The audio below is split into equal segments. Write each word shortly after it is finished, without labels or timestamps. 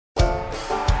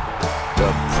The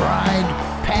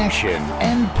pride, passion,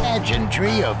 and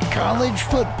pageantry of college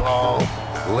football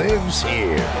lives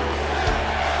here.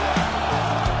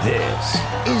 This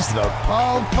is the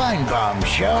Paul Feinbaum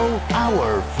Show,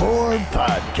 Hour 4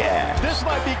 podcast. This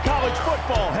might be college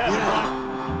football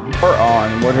heaven. We're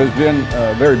on what has been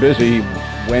a very busy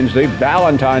Wednesday,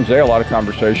 Valentines Day. A lot of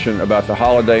conversation about the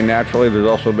holiday. Naturally, there's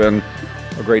also been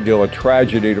a great deal of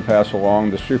tragedy to pass along.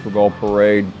 The Super Bowl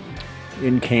parade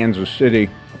in Kansas City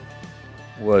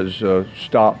was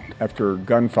stopped after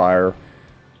gunfire.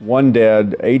 1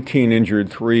 dead, 18 injured,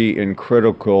 3 in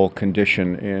critical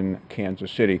condition in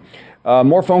Kansas City.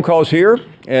 More phone calls here,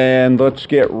 and let's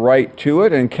get right to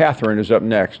it. And Catherine is up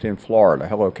next in Florida.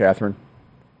 Hello, Catherine.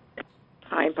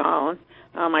 Hi, Paul.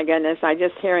 Oh, my goodness. I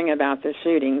just hearing about the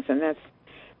shootings, and that's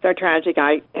so tragic.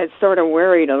 I had sort of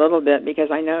worried a little bit because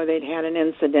I know they'd had an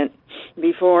incident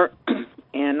before,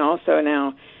 and also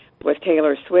now with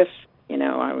Taylor Swift, you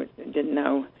know, I didn't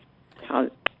know how...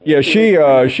 Yeah, she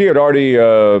had already,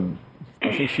 I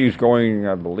think she's going,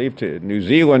 I believe, to New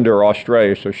Zealand or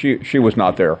Australia, so she was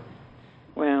not there.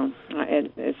 Well,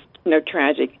 it's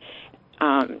tragic.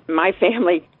 My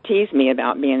family teased me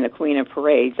about being the queen of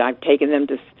parades. I've taken them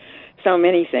to so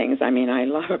many things. I mean, I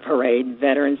love a parade.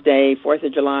 Veterans Day, 4th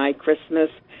of July, Christmas,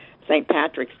 St.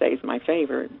 Patrick's Day is my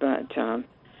favorite. But,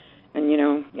 and, you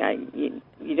know,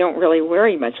 you don't really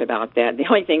worry much about that. The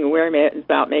only thing you worry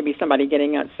about maybe somebody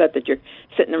getting upset that you're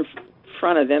sitting in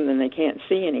front of them and they can't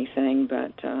see anything.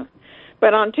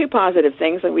 But on two positive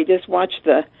things, we just watched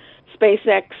the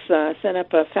SpaceX sent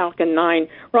up a Falcon 9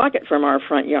 rocket from our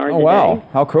front yard today. Wow.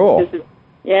 How cool.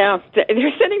 Yeah,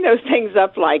 they're sending those things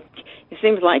up like, it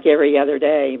seems like every other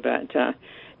day, but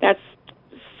that's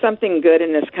something good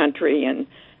in this country, and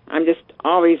I'm just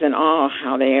always in awe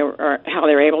how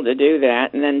they're able to do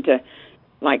that, and then to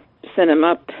like send them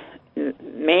up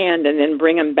manned and then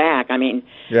bring them back. I mean,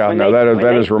 yeah, no,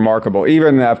 that is remarkable,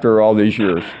 even after all these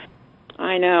years.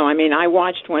 I know. I mean, I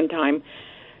watched one time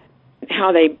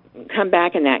how they come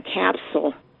back in that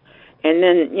capsule, and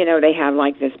then you know they have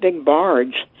like this big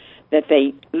barge that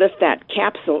they lift that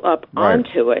capsule up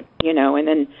onto it, you know, and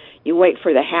then you wait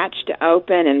for the hatch to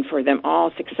open and for them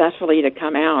all successfully to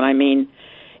come out. I mean,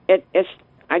 it's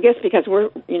I guess because we're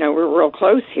real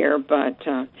close here, but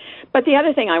the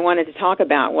other thing I wanted to talk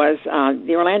about was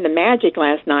the Orlando Magic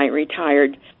last night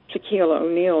retired Shaquille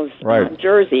O'Neal's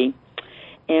jersey,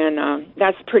 and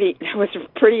that was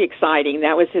pretty exciting.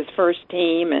 That was his first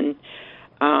team,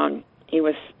 and he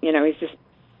was, you know, he's just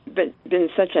been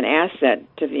such an asset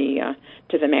to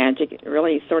the Magic. It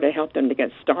really sort of helped them to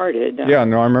get started. Yeah,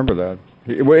 no, I remember that.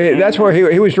 That's where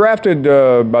he was drafted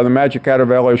by the Magic out of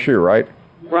LSU, right?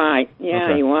 Right. Yeah,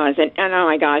 okay. He was, and oh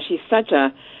my gosh, he's such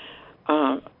a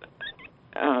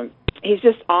he's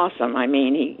just awesome. I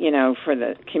mean, he, you know, for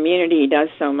the community, he does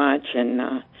so much, and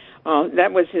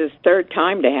that was his third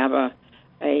time to have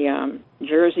a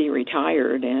jersey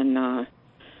retired, and.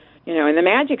 You know, and the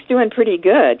Magic's doing pretty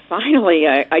good. Finally,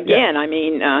 again, yeah. I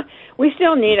mean, we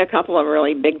still need a couple of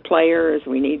really big players.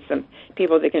 We need some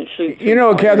people that can shoot. You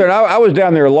know, Catherine, I was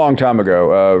down there a long time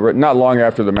ago, not long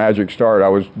after the Magic started. I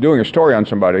was doing a story on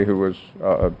somebody who was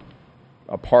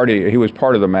he was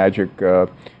part of the Magic.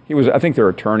 He was, I think, their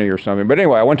attorney or something. But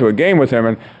anyway, I went to a game with him,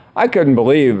 and I couldn't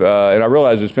believe, and I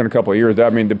realized it's been a couple of years,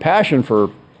 I mean, the passion for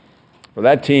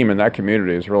that team and that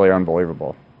community is really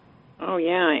unbelievable. Oh,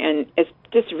 yeah, and it's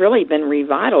just really been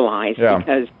revitalized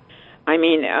because, I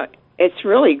mean, it's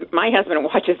really, my husband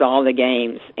watches all the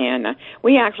games, and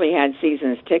we actually had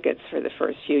season's tickets for the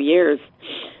first few years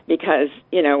because,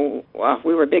 you know,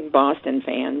 we were big Boston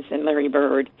fans and Larry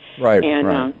Bird. Right,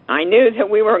 and I knew that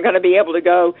we weren't going to be able to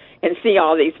go and see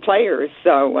all these players,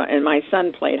 so, and my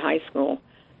son played high school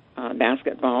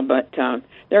basketball, but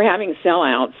they're having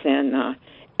sellouts, and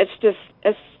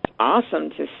it's awesome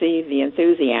to see the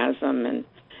enthusiasm and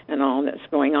all that's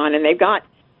going on. And they've got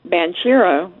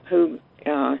Banchero, who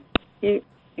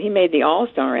he made the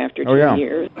All-Star after 2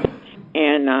 years.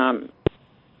 And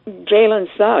Jalen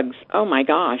Suggs, oh my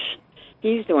gosh,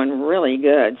 he's doing really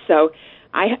good. So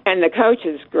and the coach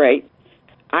is great.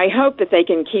 I hope that they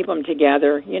can keep them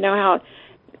together. You know how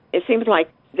it seems like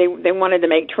they wanted to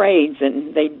make trades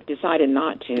and they decided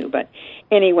not to. But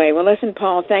anyway, well, listen,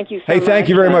 Paul, thank you so much. Hey, thank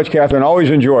you very much, Catherine. Always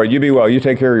enjoy it. You be well. You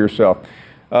take care of yourself.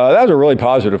 That was a really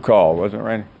positive call, wasn't it,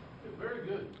 Randy? Very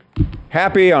good.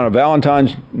 Happy on a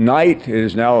Valentine's night. It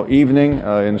is now evening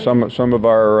in some of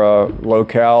our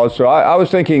locales. So I was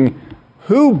thinking,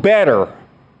 who better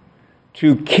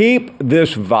to keep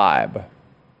this vibe?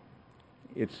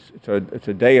 It's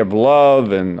a day of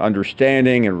love and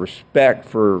understanding and respect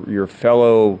for your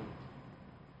fellow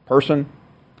person.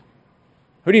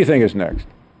 Who do you think is next?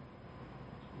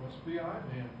 Must be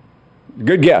Ivan.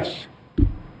 Good guess.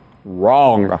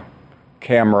 Wrong.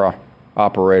 Camera,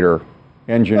 operator,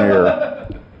 engineer.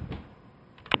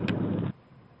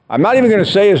 I'm not even going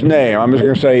to say his name. I'm just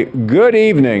going to say, good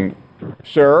evening,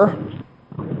 sir.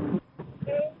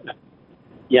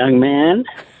 Young man.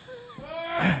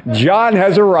 John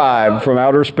has arrived from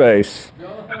outer space.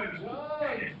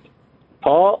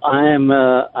 Paul, I am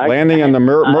Landing on the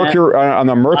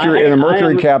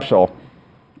Mercury capsule.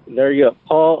 There you go.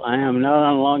 Paul, I am not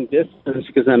on long distance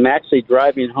because I'm actually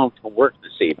driving home from work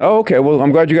this evening. Oh, okay. Well,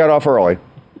 I'm glad you got off early.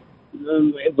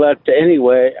 But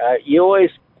anyway, you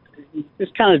always,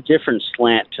 it's kind of different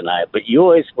slant tonight, but you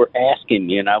always were asking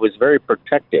me, and I was very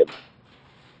protective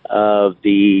of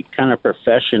the kind of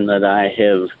profession that I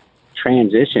have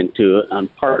transitioned to on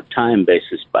part-time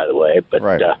basis, by the way. But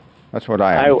right. That's what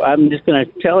I am. I'm just going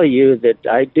to tell you that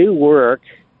I do work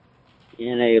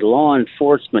in a law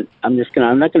enforcement. I'm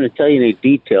not going to tell you any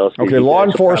details. Okay, law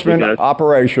enforcement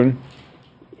operation.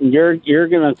 You're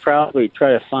going to probably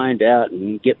try to find out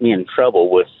and get me in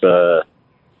trouble with, the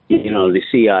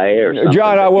CIA or something.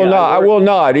 John, I will not. I will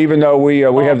not. Even though we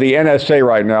have the NSA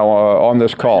right now on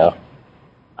this call.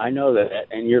 I know that,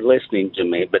 and you're listening to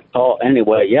me. But Paul,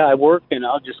 anyway, yeah, I work, and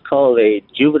I'll just call it a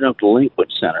juvenile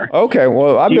delinquent center. Okay,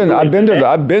 well, I've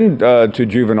been to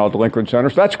juvenile delinquent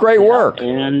centers. That's great work.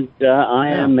 And I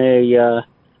am I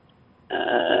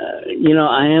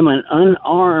am an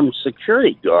unarmed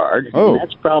security guard. Oh, and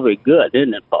that's probably good,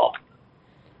 isn't it, Paul?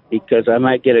 Because I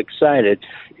might get excited,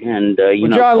 and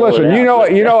John, listen,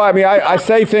 I mean, I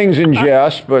say things in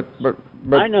jest, but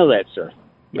I know that, sir.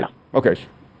 Yeah. Okay.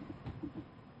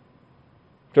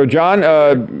 So, John,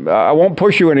 I won't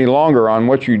push you any longer on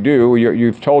what you do.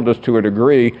 You've told us to a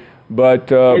degree, but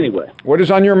anyway, what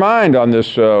is on your mind on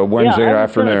this Wednesday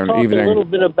afternoon, evening? A little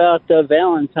bit about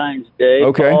Valentine's Day.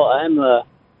 Okay. Paul,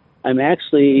 I'm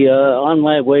actually on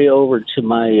my way over to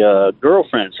my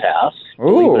girlfriend's house. Ooh.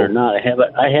 Believe it or not,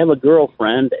 I have a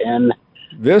girlfriend, and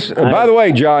this. By the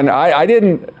way, John, I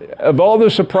didn't. Of all the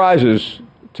surprises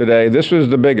today, this was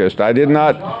the biggest. I did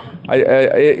not.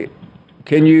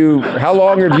 How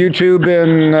long have you two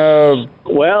been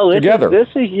together? This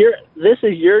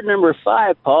is your number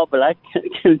 5, Paul, but I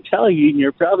can tell you, and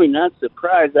you're probably not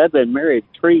surprised, I've been married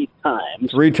 3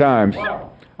 times. 3 times.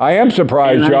 I am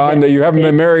surprised, John, that you haven't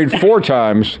been married 4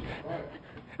 times.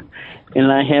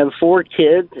 And I have 4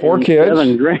 kids. 4 kids?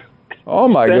 7 oh,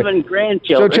 my God. 7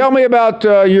 grandchildren. So tell me about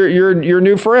your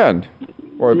new friend.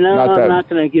 Or no, not that. I'm not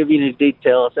going to give you any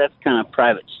details. That's kind of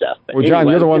private stuff. But well, John,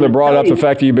 anyway, you're the one that brought up the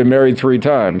fact that you've been married 3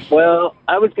 times. Well,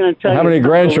 I was going to tell you. How many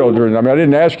grandchildren? I mean, I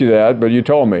didn't ask you that, but you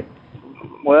told me.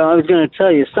 Well, I was going to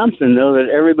tell you something, though, that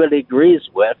everybody agrees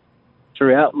with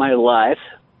throughout my life,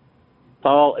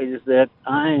 Paul, is that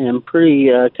I am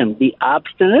can be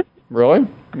obstinate. Really?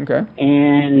 Okay.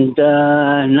 And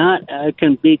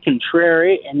can be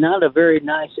contrary and not a very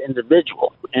nice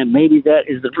individual. And maybe that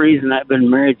is the reason I've been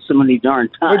married so many darn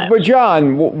times. But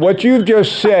John, what you've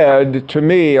just said to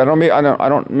me, I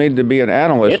don't mean to be an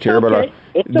analyst it's here, okay.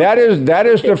 but that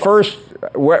is the first.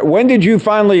 When did you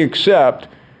finally accept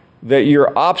that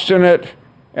you're obstinate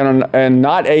and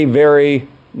not a very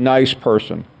nice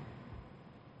person?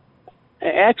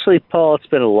 Actually, Paul, it's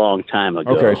been a long time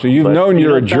ago. Okay, so you've known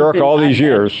you're a jerk all these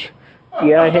years.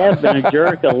 Yeah, I have been a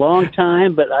jerk a long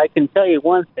time, but I can tell you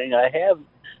one thing.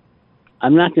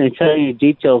 I'm not going to tell you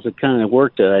details of kind of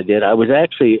work that I did. I was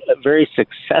actually a very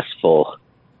successful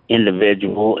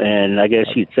individual, and I guess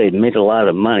you'd say made a lot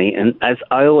of money. And as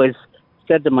I always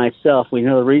said to myself,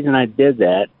 the reason I did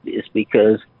that is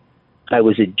because I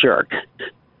was a jerk.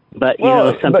 But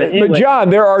but John,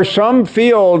 there are some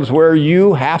fields where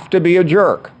you have to be a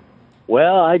jerk.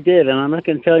 Well, I did, and I'm not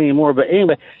going to tell you more. But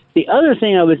anyway, the other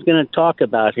thing I was going to talk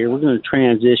about here, we're going to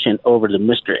transition over to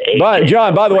Mr. A. But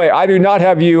John, by the way, I do not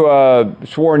have you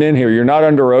sworn in here. You're not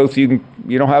under oath. You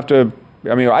don't have to.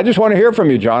 I mean, I just want to hear from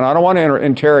you, John. I don't want to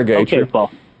interrogate you. Okay,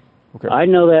 Paul. Okay. I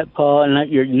know that, Paul, and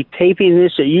you taping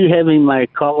this? Are you having my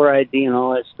caller ID and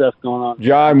all that stuff going on?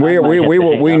 John,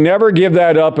 we never give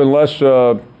that up unless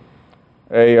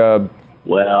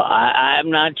well, I'm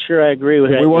not sure I agree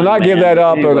with that. We will not give that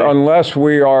up unless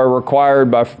we are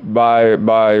required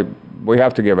by we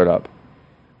have to give it up.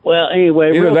 Well,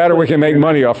 anyway. Either that or we can make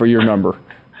money off of your number.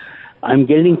 I'm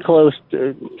getting close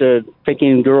to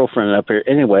picking a girlfriend up here.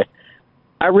 Anyway,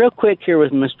 real quick here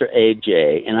with Mr.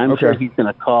 AJ, and I'm sure he's going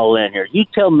to call in here. You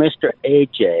tell Mr.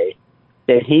 AJ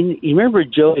that you remember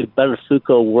Joey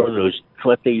Buttafuoco wore those,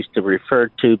 what they used to refer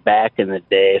to back in the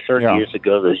day, 30 years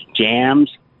ago, those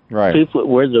jams. Right. People would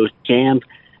wear those jams.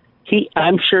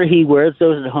 I'm sure he wears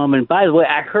those at home. And by the way,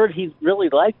 I heard he really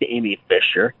liked Amy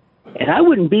Fisher, and I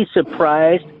wouldn't be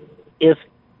surprised if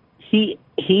he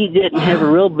didn't have a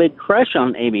real big crush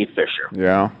on Amy Fisher.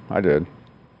 Yeah, I did.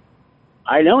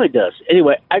 I know he does.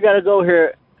 Anyway, I got to go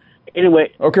here.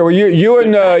 Anyway. Okay. Well, you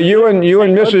and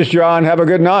Mrs. John have a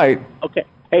good night. Okay.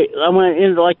 Hey, I'm going to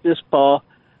end it like this, Paul.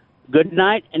 Good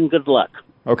night and good luck.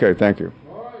 Okay. Thank you.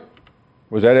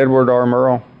 Was that Edward R.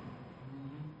 Murrow?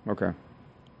 Okay.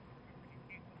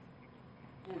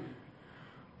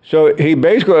 So he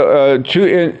basically,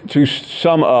 to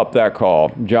sum up that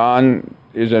call, John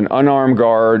is an unarmed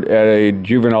guard at a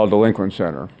juvenile delinquent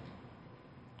center,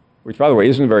 which, by the way,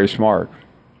 isn't very smart.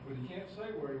 But he can't say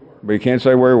where he works. But he can't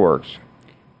say where he works.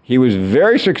 He was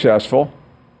very successful.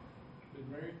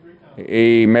 Been married 3 times.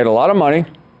 He made a lot of money.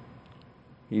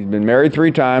 He's been married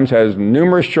 3 times, has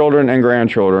numerous children and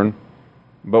grandchildren,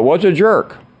 but was a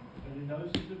jerk. And he knows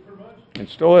he's good for much. It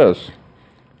still is.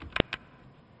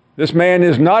 This man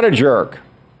is not a jerk.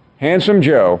 Handsome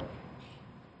Joe.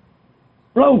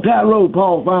 Roll Tide Road,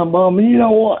 Paul Feinbaum, and you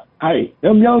know what? Hey,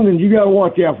 them youngins, you got to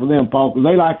watch out for them, Paul, because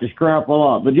they like to scrap a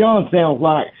lot. But John sounds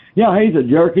like, he's a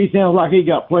jerk. He sounds like he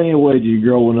got plenty of wedges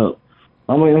growing up.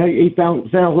 I mean, he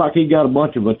sounds like he got a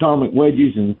bunch of atomic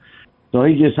wedges, and so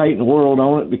he's just hating the world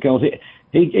on it because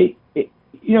he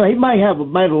may have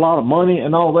made a lot of money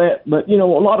and all that, but, a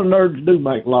lot of nerds do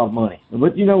make a lot of money.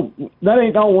 But, that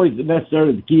ain't always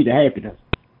necessarily the key to happiness.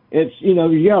 It's, you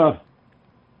got to...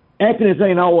 Happiness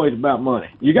ain't always about money.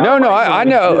 I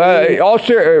know.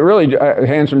 Really,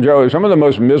 Handsome Joe, some of the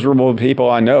most miserable people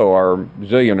I know are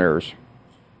zillionaires.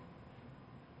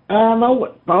 I know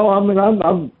it, Paul. I mean,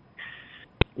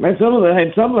 and some of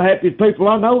the happiest people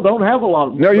I know don't have a lot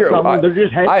of money. No, they're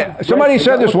just happy. Somebody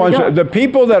said this once. The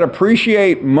people that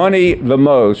appreciate money the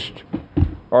most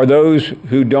are those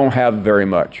who don't have very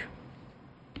much.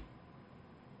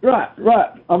 Right.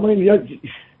 I mean,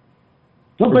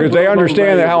 because they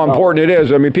understand how important it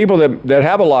is. I mean, people that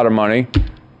have a lot of money,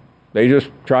 they just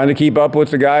trying to keep up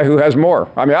with the guy who has more.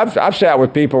 I mean, I've sat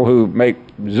with people who make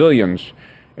zillions,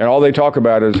 and all they talk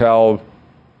about is how,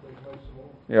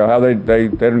 how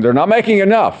they're not making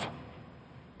enough.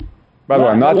 By the way,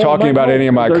 I'm not talking about any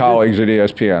of my colleagues at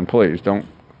ESPN. Please don't.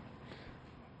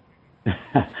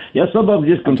 Yeah, some of them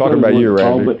just. I'm talking about you,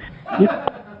 Randy.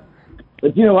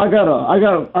 But I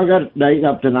got a date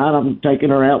up tonight. I'm taking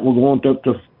her out. We're going up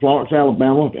to Florence,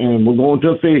 Alabama, and we're going to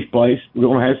a fish place. We're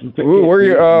going to have some fish. Where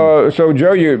you? So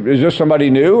Joe, is this somebody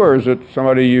new or is it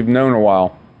somebody you've known a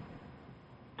while?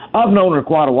 I've known her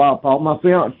quite a while, Paul. My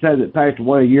fiance that passed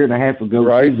away a year and a half ago.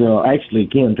 Right. She's actually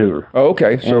kin to her. Oh,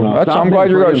 okay. So I'm glad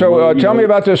you're going. So tell me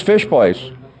about this fish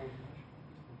place.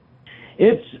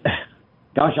 It's,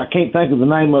 gosh, I can't think of the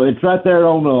name of it. It's right there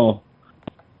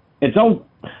it's on.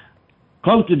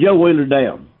 Close to Joe Wheeler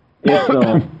Dam.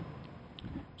 It's,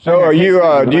 so are you?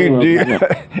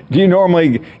 Do you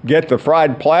normally get the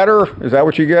fried platter? Is that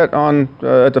what you get on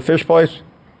at the fish place?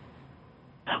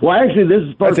 Well, actually, this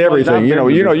is that's everything.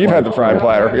 You've had the fried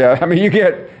platter. Yeah, I mean you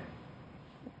get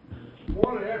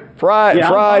fried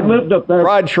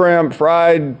shrimp,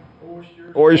 fried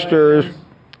oysters,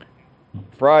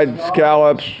 fried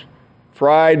scallops,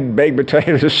 fried baked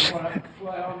potatoes.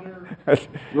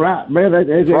 Right,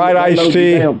 man. Fried iced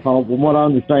tea. From what I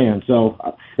understand. So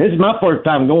this is my first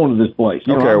time going to this place.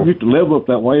 I used to live up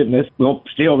that way, and this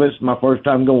is my first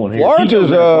time going here.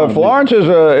 Florence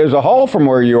is a haul from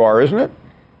where you are, isn't it?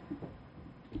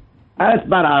 It's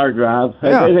about an hour drive.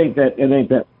 Yeah. It ain't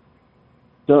that.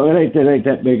 So it ain't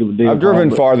that big of a deal. I've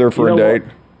driven farther for a date.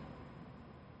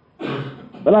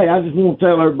 But hey, I just want to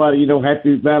tell everybody,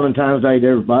 happy Valentine's Day to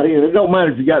everybody, and it don't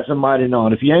matter if you got somebody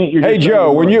not. If you ain't, you're. Hey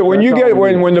Joe,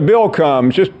 when the bill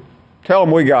comes, just tell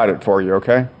them we got it for you,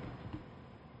 okay?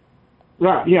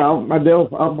 Right? Yeah,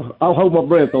 I'll hold my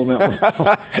breath on that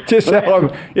one. Just tell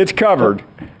them it's covered.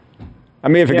 I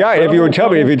mean, if you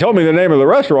told me the name of the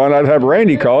restaurant, I'd have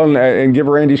Randy call and give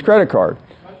Randy's credit card.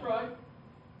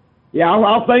 Yeah,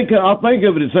 I'll think of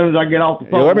it as soon as I get off the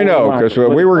phone. Yeah, let me know, because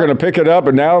we were going to pick it up,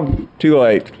 and now too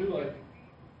late.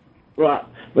 Right.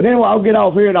 But anyway, I'll get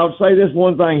off here, and I'll say this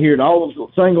one thing here. To all the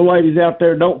single ladies out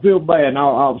there, don't feel bad. And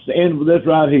I'll end with this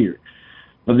right here.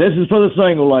 But this is for the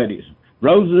single ladies.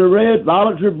 Roses are red,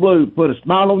 violets are blue. Put a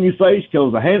smile on your face,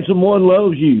 because the handsome one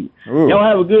loves you. Ooh. Y'all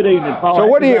have a good evening, Paul. So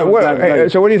what do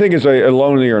you think is a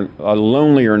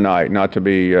lonelier night not to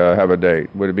be have a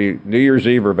date? Would it be New Year's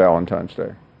Eve or Valentine's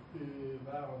Day?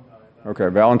 Okay,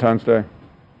 Valentine's Day.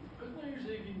 New Year's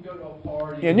Eve you can go to a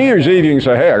party. Yeah, New Year's Eve you can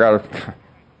say, hey,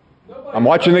 I'm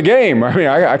watching the game. I mean,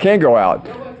 I can't go out.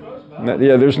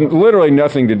 Yeah, there's literally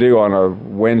nothing to do on a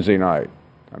Wednesday night.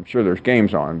 I'm sure there's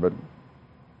games on, but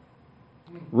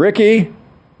Ricky,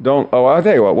 I'll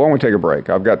tell you what, why don't we take a break?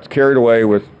 I've got carried away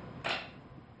with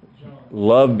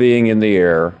love being in the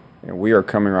air, and we are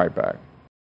coming right back.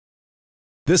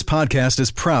 This podcast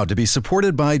is proud to be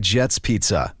supported by Jets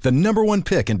Pizza, the #1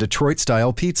 pick in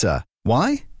Detroit-style pizza.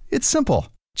 Why? It's simple.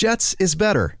 Jets is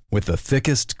better. With the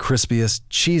thickest, crispiest,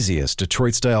 cheesiest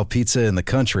Detroit-style pizza in the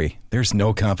country, there's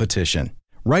no competition.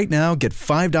 Right now, get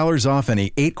 $5 off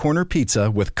any 8-corner pizza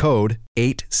with code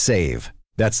 8SAVE.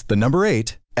 That's the number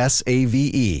 8,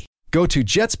 SAVE. Go to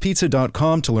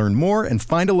jetspizza.com to learn more and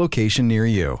find a location near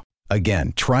you.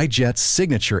 Again, try Jet's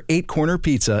signature 8-corner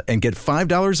pizza and get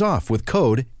 $5 off with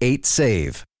code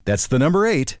 8SAVE. That's the number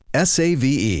 8,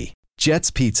 SAVE.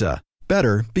 Jet's Pizza.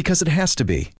 Better because it has to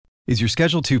be. Is your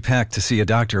schedule too packed to see a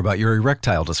doctor about your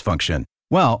erectile dysfunction?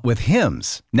 Well, with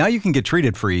Hims, now you can get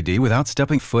treated for ED without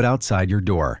stepping foot outside your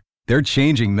door. They're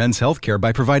changing men's healthcare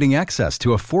by providing access to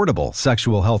affordable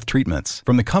sexual health treatments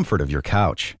from the comfort of your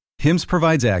couch. Hims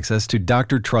provides access to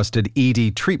doctor-trusted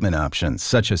ED treatment options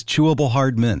such as chewable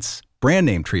hard mints, brand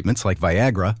name treatments like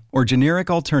Viagra, or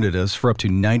generic alternatives for up to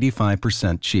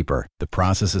 95% cheaper. The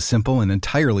process is simple and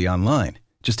entirely online.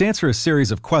 Just answer a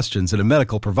series of questions and a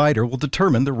medical provider will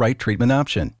determine the right treatment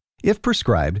option. If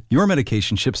prescribed, your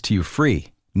medication ships to you free.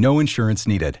 No insurance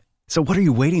needed. So what are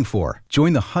you waiting for?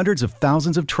 Join the hundreds of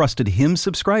thousands of trusted Hims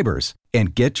subscribers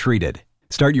and get treated.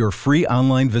 Start your free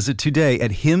online visit today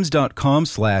at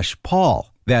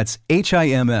hims.com/Paul. That's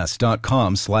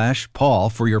HIMS.com/Paul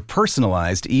for your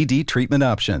personalized ED treatment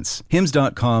options.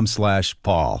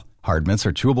 hims.com/Paul. Hard mints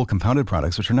are chewable compounded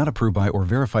products which are not approved by or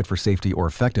verified for safety or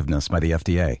effectiveness by the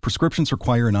FDA. Prescriptions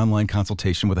require an online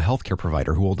consultation with a healthcare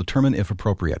provider who will determine if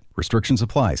appropriate. Restrictions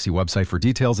apply. See website for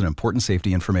details and important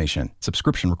safety information.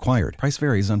 Subscription required. Price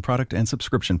varies on product and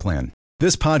subscription plan.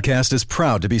 This podcast is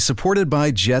proud to be supported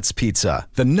by Jets Pizza,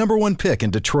 the #1 pick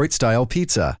in Detroit-style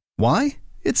pizza. Why?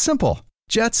 It's simple.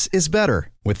 Jets is better.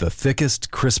 With the thickest,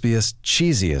 crispiest,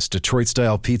 cheesiest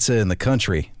Detroit-style pizza in the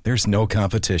country, there's no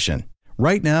competition.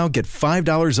 Right now, get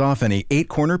 $5 off any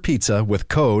 8-corner pizza with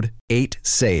code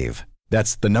 8SAVE.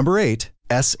 That's the number 8,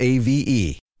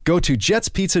 SAVE. Go to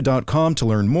jetspizza.com to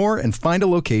learn more and find a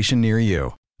location near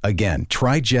you. Again,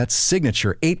 try Jet's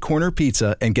signature 8-corner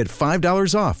pizza and get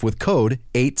 $5 off with code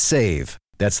 8SAVE.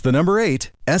 That's the number 8,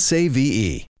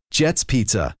 SAVE. Jet's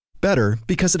Pizza. Better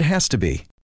because it has to be.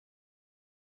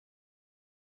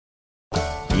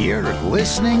 You're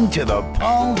listening to the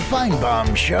Paul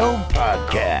Feinbaum Show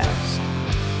podcast.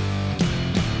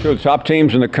 Two of the top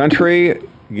teams in the country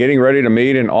getting ready to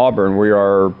meet in Auburn. We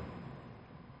are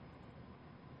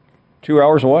 2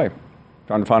 hours away.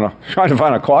 Trying to find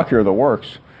a clock here that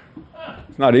works.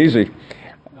 It's not easy.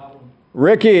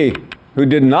 Ricky, who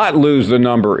did not lose the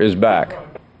number, is back.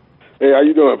 Hey, how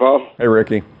you doing, Paul? Hey,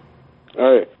 Ricky.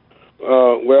 Hey,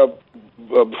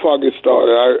 before I get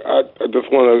started, I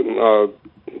just want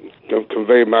to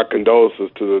convey my condolences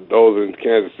to those in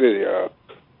Kansas City.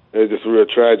 It's just real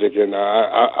tragic, and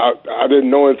I didn't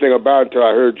know anything about it until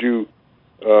I heard you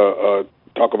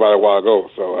talk about it a while ago.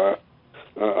 So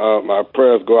my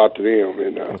prayers go out to them.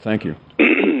 And well, thank you.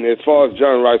 As far as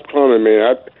John Rice Plumbing,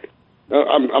 man,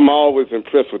 I'm always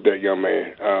impressed with that young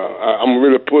man. I'm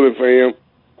really pulling for him.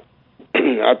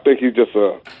 I think he's just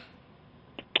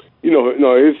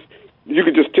you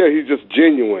can just tell he's just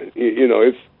genuine.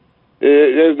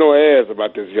 There's no airs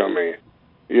about this young man.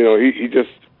 He's just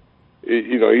a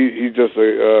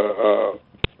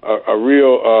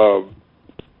real,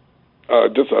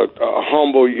 just a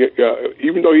humble.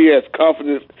 Even though he has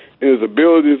confidence in his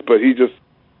abilities, but he just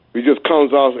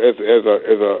comes off as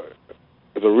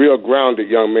a real grounded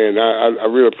young man. I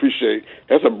really appreciate.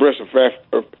 That's a breath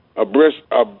of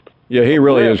yeah, he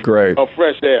really is great. Of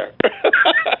fresh air.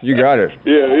 You got it.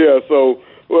 Yeah. So,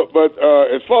 but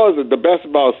as far as the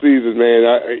basketball season, man,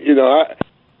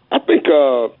 I think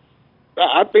the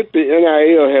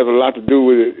NIL has a lot to do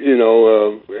with it. And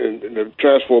the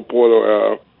transfer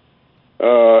portal.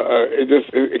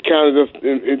 It kind of just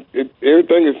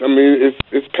everything is. I mean,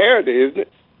 it's parity, isn't it?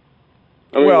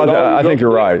 I think you're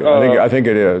right. I think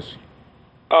it is.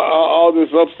 All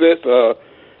this upset.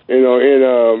 It's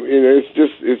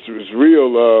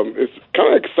real. It's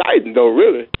kind of exciting, though,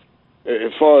 really,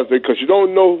 as far as because you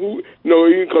don't know who.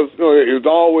 Because it's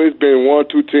always been 1 or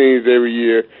 2 teams every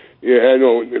year.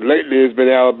 Lately it's been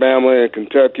Alabama and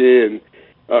Kentucky, and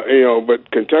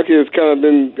but Kentucky has kind of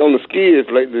been on the skids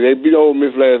lately. They beat Ole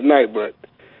Miss last night, but.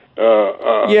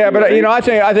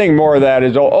 I think more of that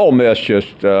is Ole Miss.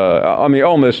 Just,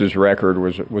 Ole Miss's record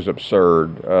was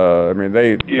absurd.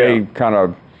 They kind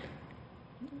of.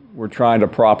 we're trying to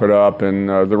prop it up, and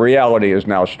the reality is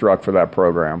now struck for that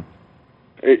program.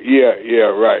 Yeah,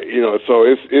 right. You know, so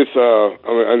it's I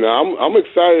mean, I'm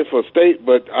excited for state,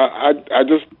 but I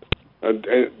just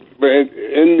but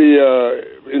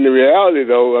in the reality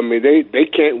though, I mean they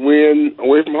can't win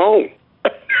away from home.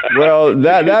 Well,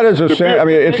 that is I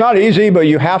mean, it's not easy, but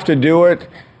you have to do it.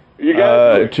 You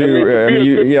got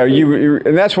to.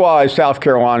 And that's why South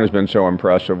Carolina has been so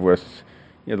impressive with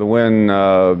the win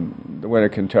at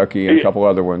Kentucky and a couple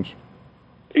other ones.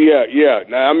 Yeah.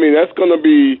 Now, I mean, that's going to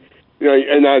be.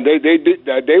 And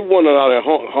they won a lot of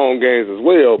home games as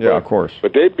well. But, yeah, of course.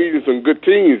 But they beat some good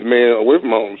teams, man, away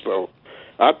from home. So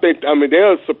I think, I mean,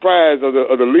 they're a surprise of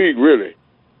the league, really.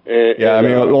 I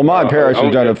mean, Lamont Paris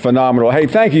has done a phenomenal. Hey,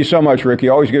 thank you so much, Ricky.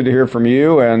 Always good to hear from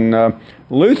you. And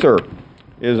Luther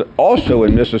is also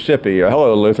in Mississippi.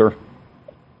 Hello, Luther.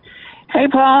 Hey,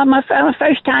 Paul. I'm a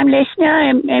first-time listener,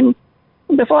 and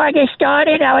before I get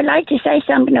started, I would like to say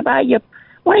something about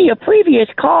one of your previous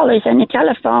callers on the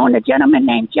telephone, a gentleman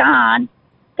named John,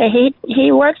 that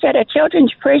he works at a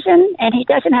children's prison and he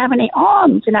doesn't have any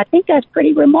arms, and I think that's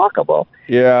pretty remarkable.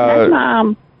 Yeah.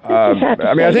 That's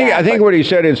I think what he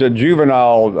said is a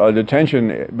juvenile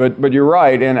detention, but you're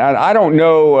right, and I don't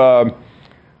know.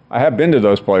 I have been to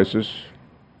those places,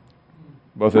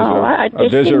 both as a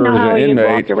visitor and an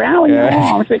inmate.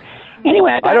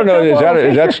 Anyway, I don't know.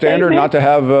 Is that standard not to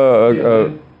have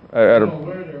at a?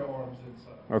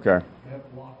 Okay.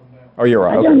 Oh, you're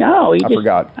right. I don't know. I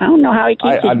forgot. I don't know how he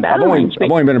keeps his balance.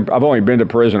 I've only been to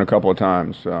prison a couple of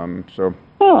times. So.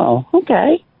 Oh,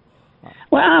 okay.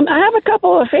 Well, I have a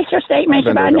couple of official statements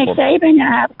about Nick Saban, and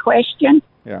I have a question.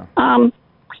 Yeah.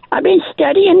 I've been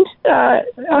studying.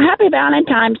 Happy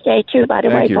Valentine's Day too, by the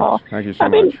way, Paul. Thank you so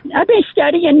much. I've been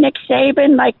studying Nick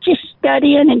Saban, like just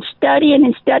studying. I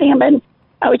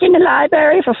was in the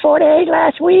library for 4 days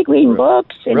last week reading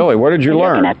books. And really? What did you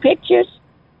learn? Looking at pictures.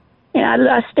 And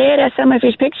I stared at some of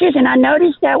his pictures, and I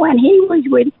noticed that when he was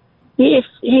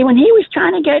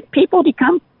trying to get people to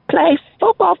come play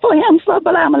football for him for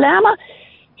Balama,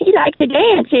 he liked to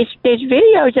dance. There's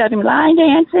videos of him line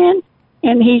dancing,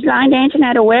 and he's line dancing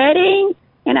at a wedding.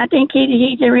 And I think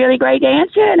he's a really great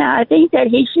dancer, and I think that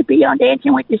he should be on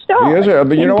Dancing with the Stars. He is,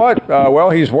 but you know what?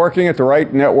 Well, he's working at the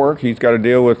right network. He's got to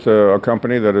deal with a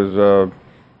company that is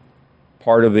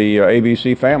part of the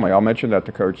ABC family. I'll mention that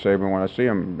to Coach Saban when I see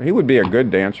him. He would be a good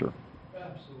dancer.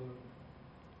 Absolutely.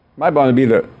 Might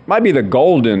be the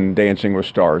golden Dancing with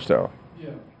Stars, though.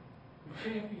 Yeah. The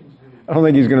champions do it. I don't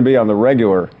think he's going to be on the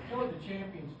regular. Tell the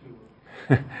champions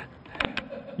do it.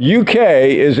 UK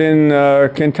is in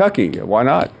Kentucky. Why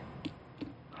not?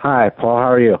 Hi, Paul.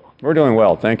 How are you? We're doing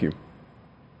well, thank you.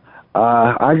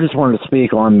 I just wanted to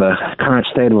speak on the current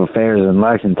state of affairs in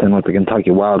Lexington with the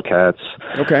Kentucky Wildcats.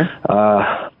 Okay.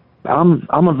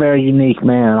 I'm a very unique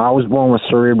man. I was born with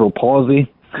cerebral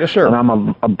palsy. Yes, sir. And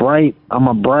I'm a bright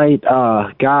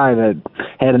guy that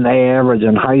had an A average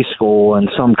in high school and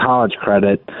some college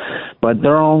credit, but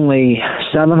there are only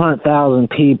 700,000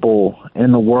 people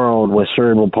in the world with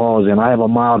cerebral palsy, and I have a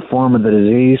mild form of the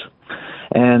disease.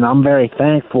 And I'm very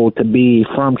thankful to be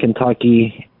from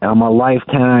Kentucky. I'm a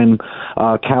lifetime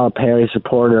Calipari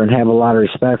supporter and have a lot of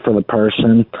respect for the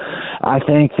person. I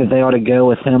think that they ought to go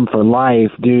with him for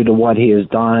life due to what he has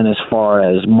done as far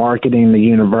as marketing the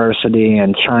university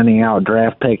and churning out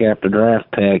draft pick after draft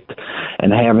pick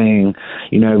and having,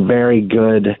 very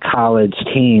good college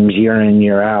teams year in,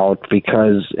 year out,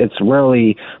 because it's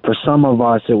really, for some of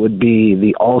us, it would be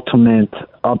the ultimate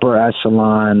upper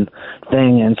echelon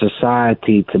thing in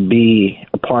society to be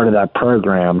a part of that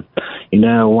program.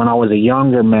 When I was a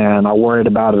younger man, I worried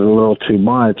about it a little too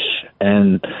much,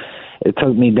 and it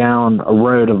took me down a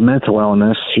road of mental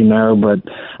illness, but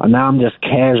now I'm just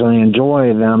casually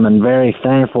enjoying them and very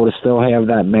thankful to still have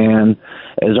that man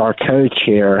as our coach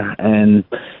here. And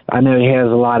I know he has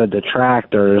a lot of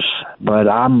detractors, but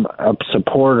I'm a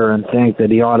supporter and think that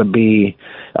he ought to be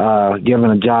given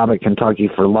a job at Kentucky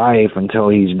for life until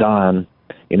he's done.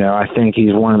 I think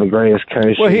he's one of the greatest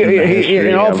coaches. Well,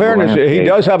 in all fairness, he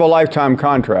does have a lifetime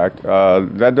contract.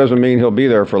 That doesn't mean he'll be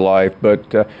there for life. But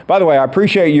by the way, I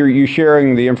appreciate you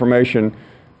sharing the information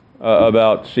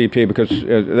about CP, because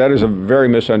that is a very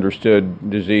misunderstood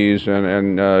disease,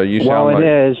 and you sound like... Well,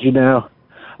 it is,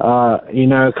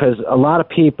 because a lot of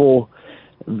people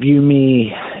view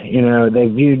me, they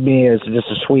viewed me as just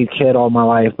a sweet kid all my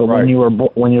life, but right.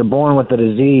 when you're born with the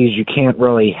disease, you can't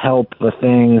really help the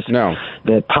things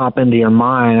that pop into your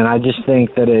mind, and I just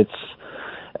think that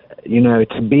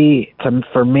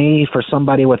for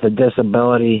somebody with a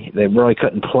disability that really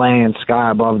couldn't play in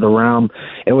Sky Above the Realm,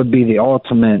 it would be the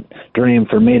ultimate dream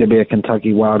for me to be a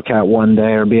Kentucky Wildcat one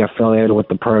day or be affiliated with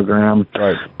the program.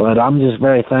 Right. But I'm just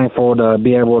very thankful to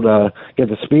be able to get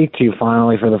to speak to you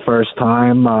finally for the first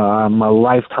time. I'm a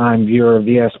lifetime viewer of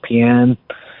ESPN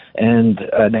and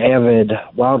an avid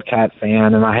Wildcat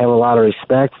fan, and I have a lot of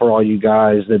respect for all you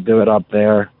guys that do it up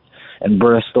there in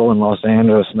Bristol and Los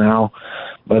Angeles now.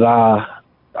 But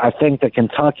I think that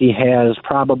Kentucky has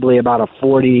probably about a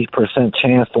 40%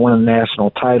 chance to win a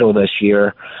national title this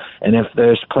year. And if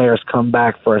those players come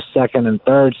back for a second and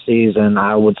third season,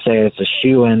 I would say it's a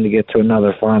shoo-in to get to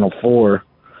another Final Four.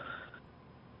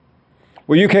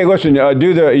 Well, UK, listen,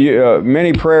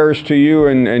 many prayers to you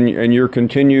and your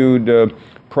continued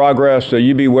progress.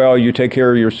 You be well. You take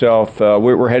care of yourself.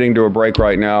 We're heading to a break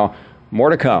right now. More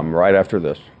to come right after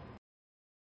this.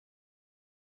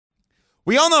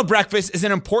 We all know breakfast is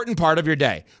an important part of your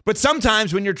day, but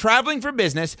sometimes when you're traveling for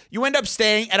business, you end up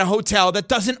staying at a hotel that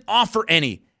doesn't offer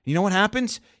any. You know what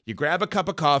happens? You grab a cup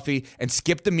of coffee and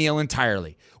skip the meal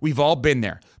entirely. We've all been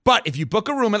there. But if you book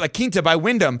a room at La Quinta by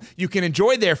Wyndham, you can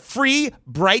enjoy their free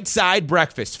Bright Side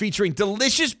breakfast featuring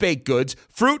delicious baked goods,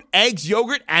 fruit, eggs,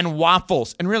 yogurt, and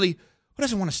waffles. And really, who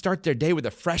doesn't want to start their day with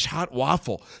a fresh, hot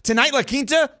waffle? Tonight, La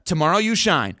Quinta, tomorrow you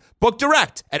shine. Book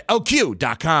direct at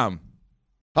lq.com.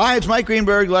 Hi, it's Mike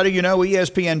Greenberg letting you know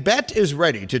ESPN Bet is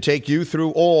ready to take you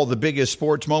through all the biggest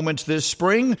sports moments this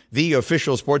spring. The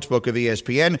official sportsbook of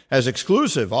ESPN has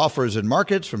exclusive offers and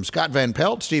markets from Scott Van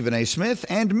Pelt, Stephen A. Smith,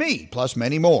 and me, plus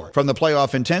many more. From the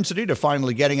playoff intensity to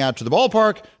finally getting out to the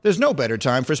ballpark, there's no better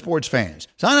time for sports fans.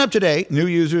 Sign up today. New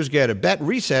users get a bet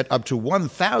reset up to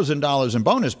 $1,000 in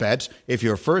bonus bets if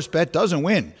your first bet doesn't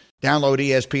win. Download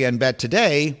ESPN Bet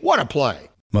today. What a play.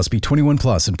 Must be 21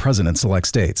 plus and present in select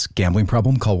states. Gambling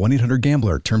problem? Call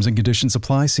 1-800-GAMBLER. Terms and conditions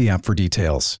apply. See app for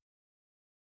details.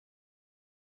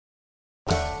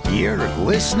 You're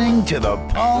listening to the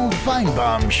Paul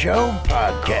Feinbaum Show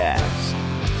podcast.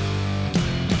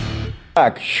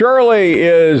 Shirley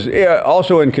is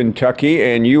also in Kentucky,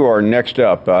 and you are next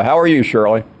up. How are you,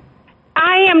 Shirley?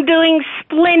 I am doing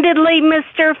splendidly,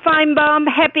 Mr. Feinbaum.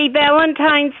 Happy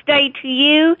Valentine's Day to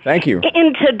you. Thank you.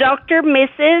 And to Dr.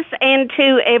 Mrs. and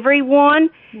to everyone.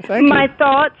 Thank My you.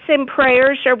 thoughts and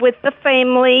prayers are with the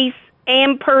families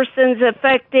and persons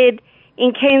affected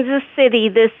in Kansas City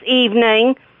this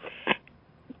evening.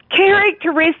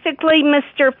 Characteristically,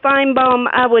 Mr. Feinbaum,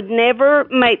 I would never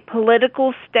make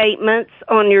political statements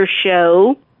on your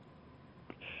show.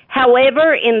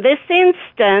 However, in this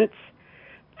instance,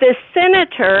 the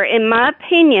senator, in my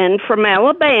opinion, from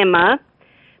Alabama,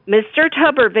 Mr.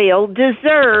 Tuberville,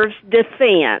 deserves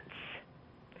defense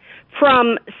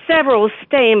from several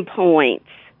standpoints.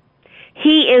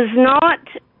 He is not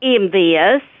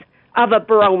envious of a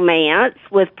bromance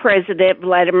with President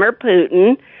Vladimir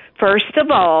Putin. First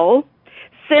of all,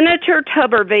 Senator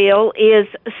Tuberville is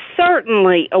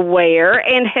certainly aware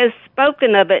and has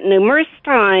spoken of it numerous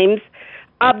times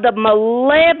of the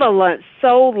malevolent,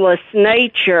 soulless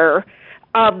nature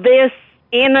of this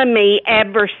enemy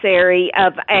adversary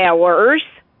of ours.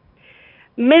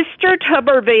 Mr.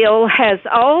 Tuberville has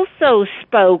also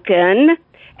spoken,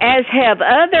 as have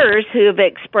others who have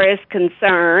expressed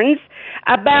concerns,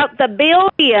 about the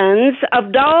billions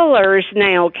of dollars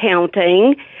now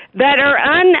counting that are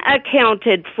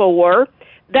unaccounted for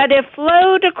that have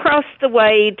flowed across the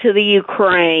way to the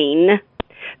Ukraine.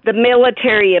 The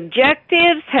military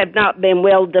objectives have not been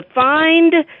well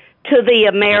defined to the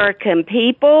American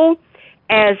people,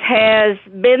 as has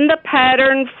been the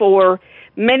pattern for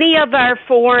many of our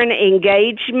foreign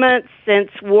engagements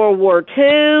since World War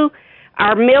II.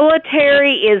 Our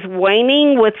military is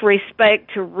waning with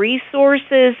respect to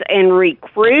resources and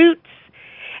recruits,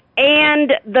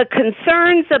 and the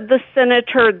concerns of the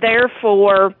senator,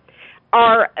 therefore,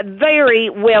 are very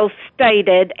well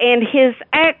stated, and his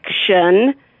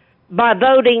action by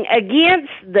voting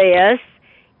against this,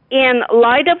 in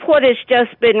light of what has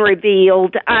just been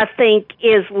revealed, I think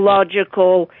is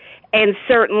logical and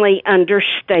certainly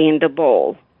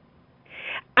understandable.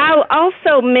 I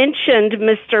also mentioned,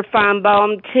 Mr.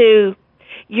 Feinbaum, to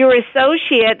your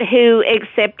associate who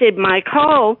accepted my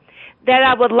call, that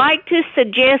I would like to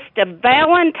suggest a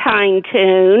Valentine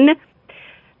tune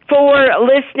for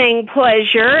listening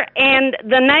pleasure, and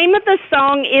the name of the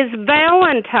song is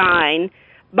Valentine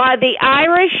by the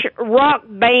Irish rock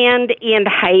band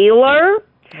Inhaler,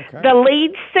 the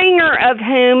lead singer of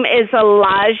whom is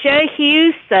Elijah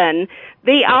Hewson,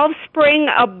 the offspring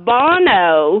of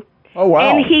Bono. Oh,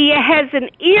 wow. And he has an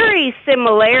eerie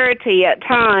similarity at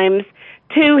times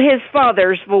to his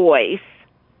father's voice.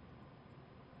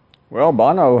 Well,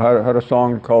 Bono had a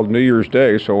song called New Year's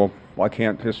Day, so why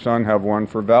can't his son have one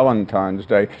for Valentine's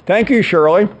Day? Thank you,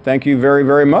 Shirley. Thank you very,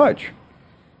 very much.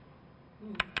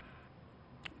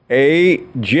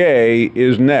 AJ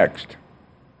is next.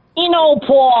 You know,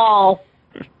 Paul,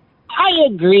 I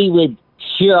agree with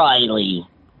Shirley.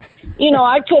 You know,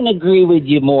 I couldn't agree with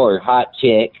you more, hot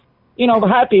chick. You know,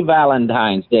 happy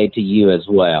Valentine's Day to you as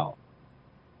well.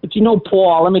 But you know,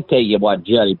 Paul, let me tell you what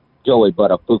Joey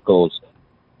Buttafuoco's.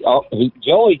 Oh,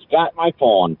 Joey's got my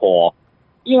phone, Paul.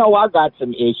 You know, I got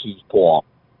some issues, Paul.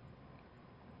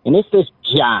 And it's this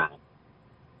John.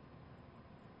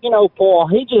 You know, Paul,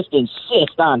 he just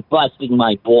insists on busting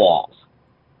my balls.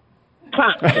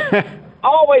 Constant.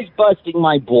 Always busting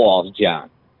my balls,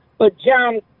 John. But,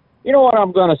 John, you know what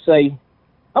I'm going to say?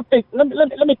 Let me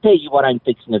tell you what I'm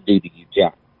fixing to do to you,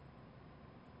 John.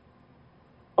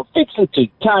 I'm fixing to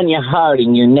Tanya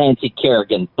Harding your Nancy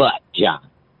Kerrigan butt, John.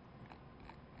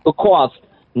 Because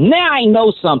now I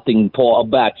know something, Paul,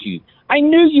 about you. I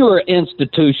knew you were an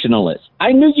institutionalist.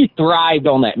 I knew you thrived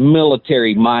on that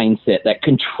military mindset, that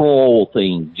control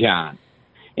thing, John.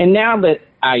 And now that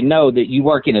I know that you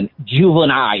work in a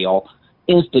juvenile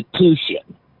institution,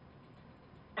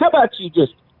 how about you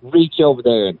just reach over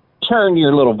there and turn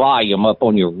your little volume up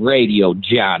on your radio,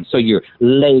 John, so your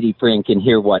lady friend can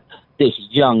hear what this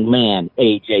young man,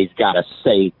 AJ's got to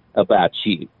say about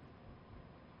you.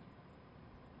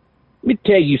 Let me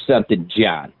tell you something,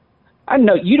 John. I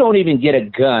know you don't even get a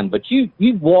gun, but you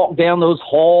walk down those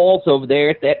halls over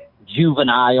there at that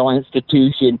juvenile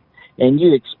institution, and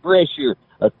you express your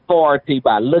authority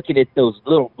by looking at those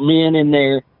little men in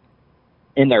there,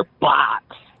 in their box.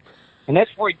 And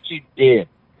that's what you did.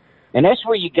 And that's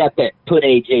where you got that put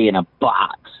AJ in a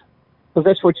box. Because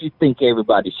that's what you think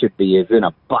everybody should be, is in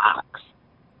a box.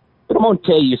 But I'm going to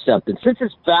tell you something. Since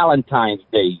it's Valentine's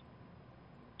Day,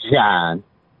 John,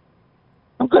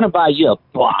 I'm going to buy you a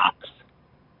box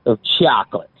of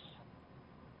chocolates.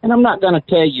 And I'm not going to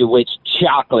tell you which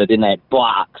chocolate in that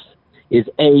box is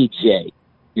AJ.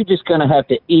 You're just going to have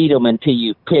to eat them until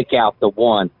you pick out the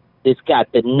one that's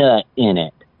got the nut in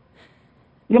it.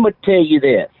 And I'm going to tell you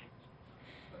this.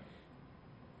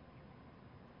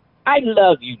 I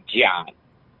love you, John.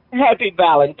 Happy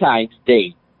Valentine's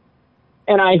Day.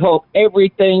 And I hope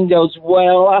everything goes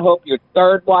well. I hope your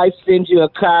third wife sends you a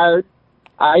card.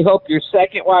 I hope your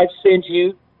second wife sends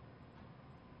you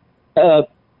a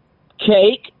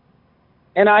cake.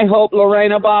 And I hope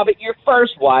Lorena Bobbitt, your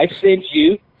first wife, sends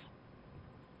you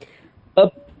a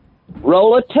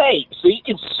roll of tape so you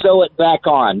can sew it back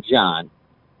on, John.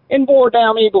 And bore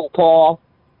down evil, Paul.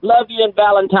 Love you and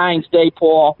Valentine's Day,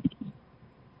 Paul.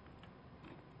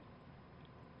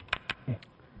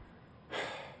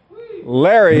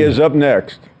 Larry is up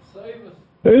next.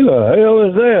 Who the hell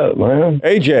is that, man?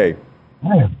 AJ.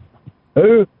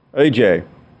 Who? AJ.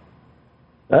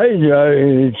 AJ,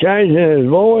 is he changing his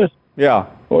voice? Yeah.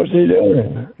 What's he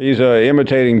doing? He's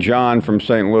imitating John from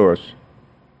St. Louis.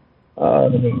 He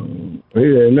don't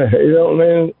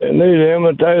need to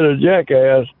imitate a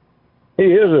jackass. He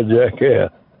is a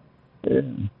jackass. Yeah.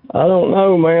 I don't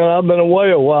know, man. I've been away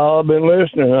a while. I've been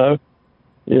listening, though.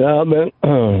 I've been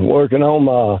working on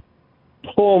my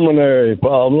pulmonary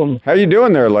problem. How you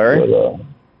doing there, Larry? But,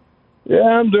 yeah,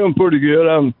 I'm doing pretty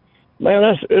good.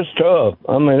 It's tough.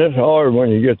 I mean, it's hard when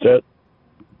you get that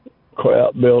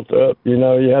crap built up. You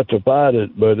have to fight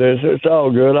it, but it's all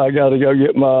good. I got to go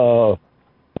get my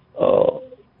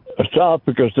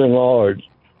esophagus enlarged.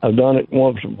 I've done it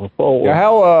once before. Yeah,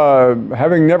 how,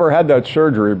 having never had that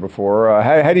surgery before,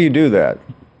 how do you do that?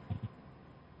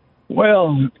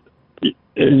 Well,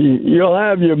 you'll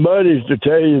have your buddies to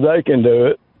tell you they can do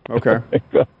it. Okay.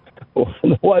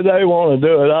 The way they want to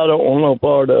do it, I don't want no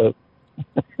part of it.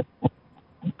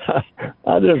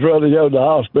 I just rather go to the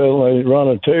hospital and run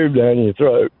a tube down your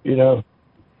throat, and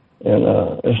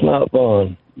it's not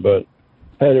fun, but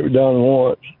had it done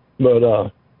once.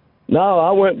 But no,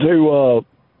 I went to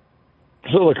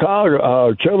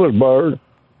Chillersburg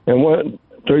and went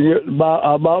to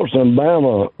I bought some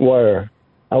Bama wear.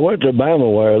 I went to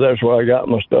Bama wear. That's where I got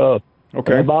my stuff.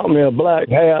 Okay. They bought me a black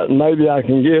hat, and maybe I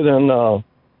can get in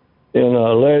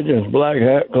Legends Black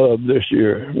Hat Club this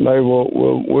year. Maybe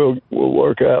we'll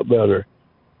work out better.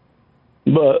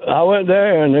 But I went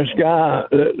there, and this guy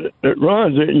that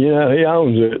runs it, he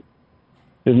owns it.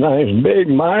 His name's Big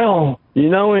Mal. You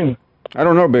know him? I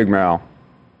don't know Big Mal.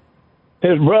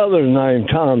 His brother's named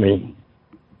Tommy.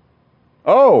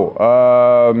 Oh,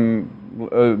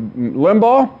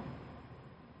 Limbaugh?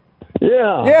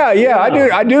 Yeah. Yeah.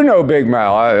 I do know Big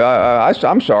Mal.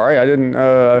 I'm sorry, I didn't.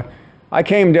 I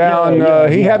came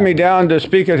down. He had me down to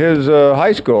speak at his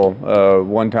high school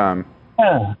one time.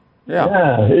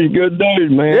 Yeah, he's a good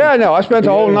dude, man. Yeah, no, I spent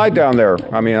the whole night down there.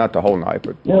 I mean, not the whole night,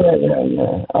 but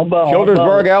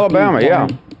Childersburg, Alabama. Yeah,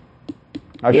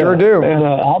 I sure do. And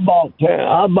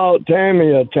I bought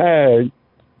Tammy a tag.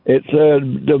 It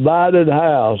said "divided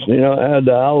house." You know, it had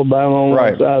the Alabama on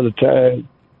one side of the tag.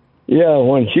 Yeah,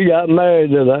 when she got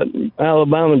married to that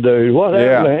Alabama dude, what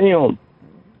happened to him?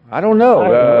 I don't know.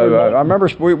 I remember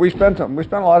we spent a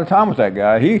lot of time with that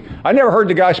guy. I never heard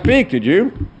the guy speak. Did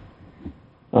you?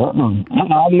 I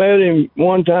met him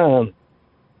one time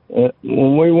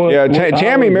when we went. Yeah,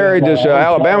 Tammy married this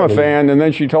Alabama fan, and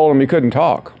then she told him he couldn't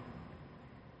talk.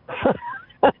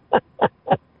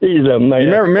 He's a man.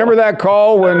 Remember that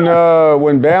call when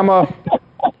Bama?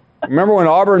 Remember when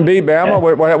Auburn beat Bama?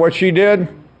 What she did?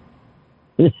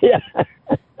 Yeah.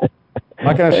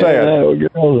 How can I say it? That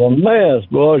girl's a mess,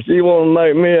 boy. She want to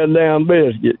make me a damn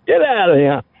biscuit. Get out of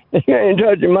here. You ain't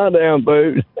touching my damn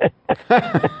food.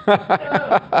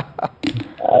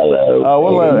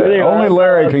 Only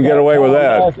Larry can get away with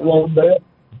that.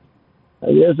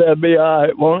 I guess that'd be all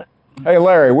right, won't it? Hey,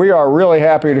 Larry, we are really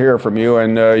happy to hear from you.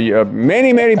 And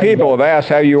many people have asked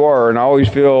how you are, and I always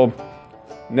feel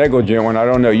negligent when I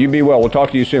don't know. You be well. We'll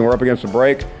talk to you soon. We're up against the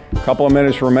break. A couple of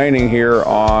minutes remaining here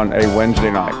on a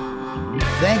Wednesday night.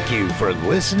 Thank you for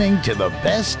listening to the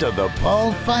Best of the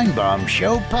Paul Feinbaum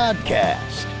Show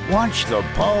podcast. Watch the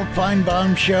Paul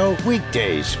Feinbaum Show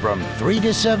weekdays from 3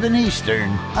 to 7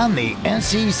 Eastern on the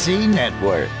SEC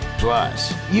Network.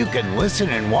 Plus, you can listen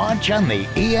and watch on the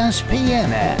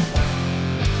ESPN app.